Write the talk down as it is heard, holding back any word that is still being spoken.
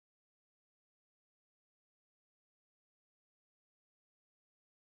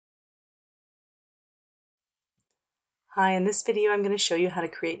Hi, in this video I'm going to show you how to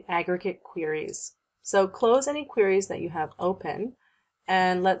create aggregate queries. So close any queries that you have open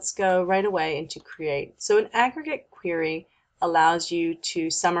and let's go right away into create. So an aggregate query allows you to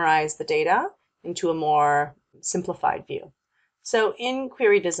summarize the data into a more simplified view. So in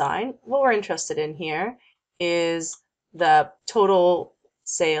query design, what we're interested in here is the total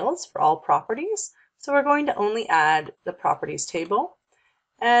sales for all properties. So we're going to only add the properties table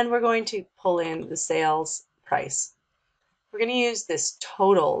and we're going to pull in the sales price. We're going to use this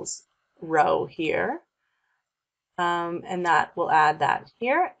totals row here, and that will add that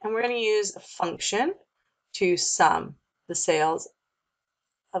here. And we're going to use a function to sum the sales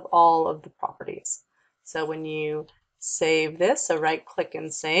of all of the properties. So when you save this, so right click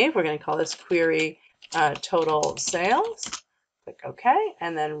and save, we're going to call this query total sales. Click OK,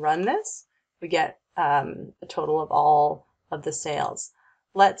 and then run this. We get a total of all of the sales.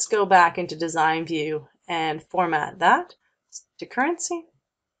 Let's go back into design view and format that to currency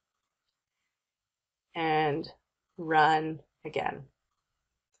and run again.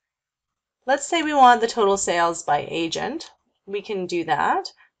 Let's say we want the total sales by agent. We can do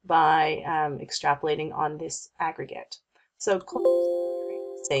that by extrapolating on this aggregate. So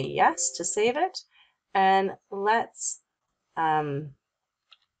say yes to save it, and let's,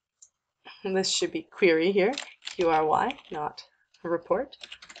 this should be query here, QRY, not a report.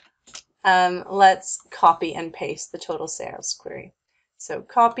 Let's copy and paste the total sales query. So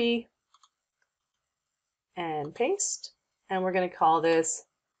copy and paste, and we're going to call this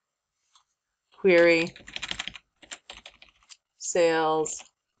query sales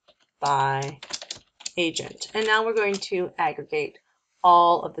by agent. And now we're going to aggregate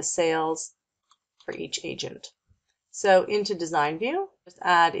all of the sales for each agent. So into design view, just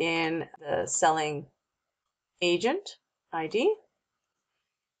add in the selling agent ID.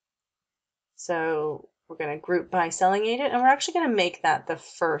 So we're going to group by selling agent, and we're actually going to make that the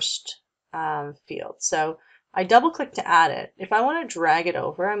first field. So I double click to add it. If I want to drag it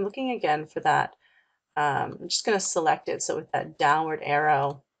over, I'm looking again for that. I'm just going to select it. So with that downward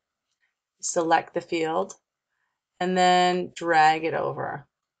arrow, select the field and then drag it over.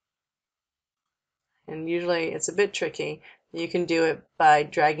 And usually it's a bit tricky. You can do it by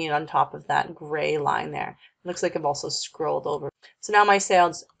dragging it on top of that gray line there. It looks like I've also scrolled over. So now my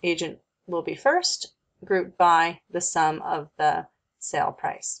sales agent will be first, grouped by the sum of the sale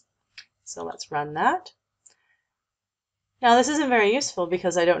price. So let's run that. Now this isn't very useful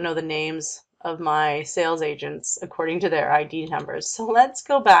because I don't know the names of my sales agents according to their ID numbers. So let's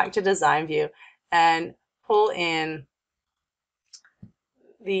go back to design view and pull in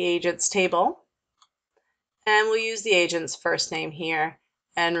the agents table. And we'll use the agent's first name here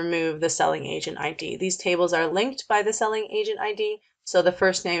and remove the selling agent ID. These tables are linked by the selling agent ID, so the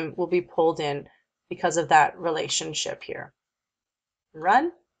first name will be pulled in because of that relationship here.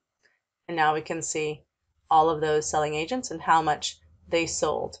 Run, and now we can see all of those selling agents and how much they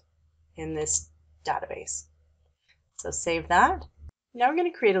sold in this database. So save that. Now we're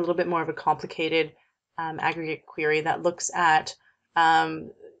going to create a little bit more of a complicated aggregate query that looks at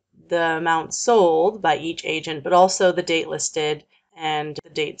the amount sold by each agent, but also the date listed and the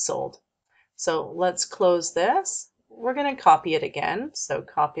date sold. So let's close this. We're going to copy it again. So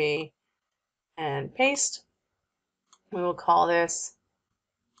copy and paste. We will call this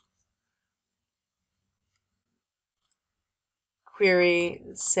query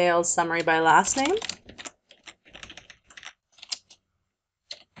sales summary by last name.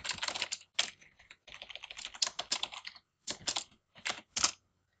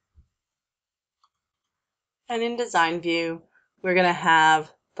 And in design view, we're going to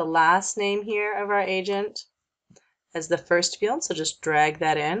have the last name here of our agent as the first field. So just drag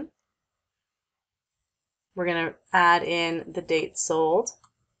that in. We're going to add in the date sold,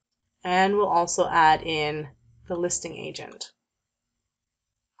 and we'll also add in the listing agent.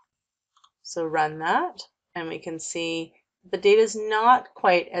 So run that, and we can see the data is not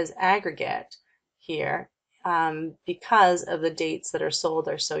quite as aggregate here because of the dates that are sold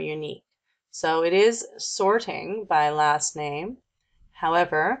are so unique. So it is sorting by last name.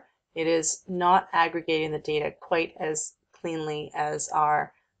 However, it is not aggregating the data quite as cleanly as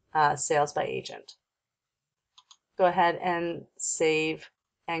our sales by agent. Go ahead and save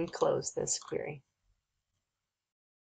and close this query.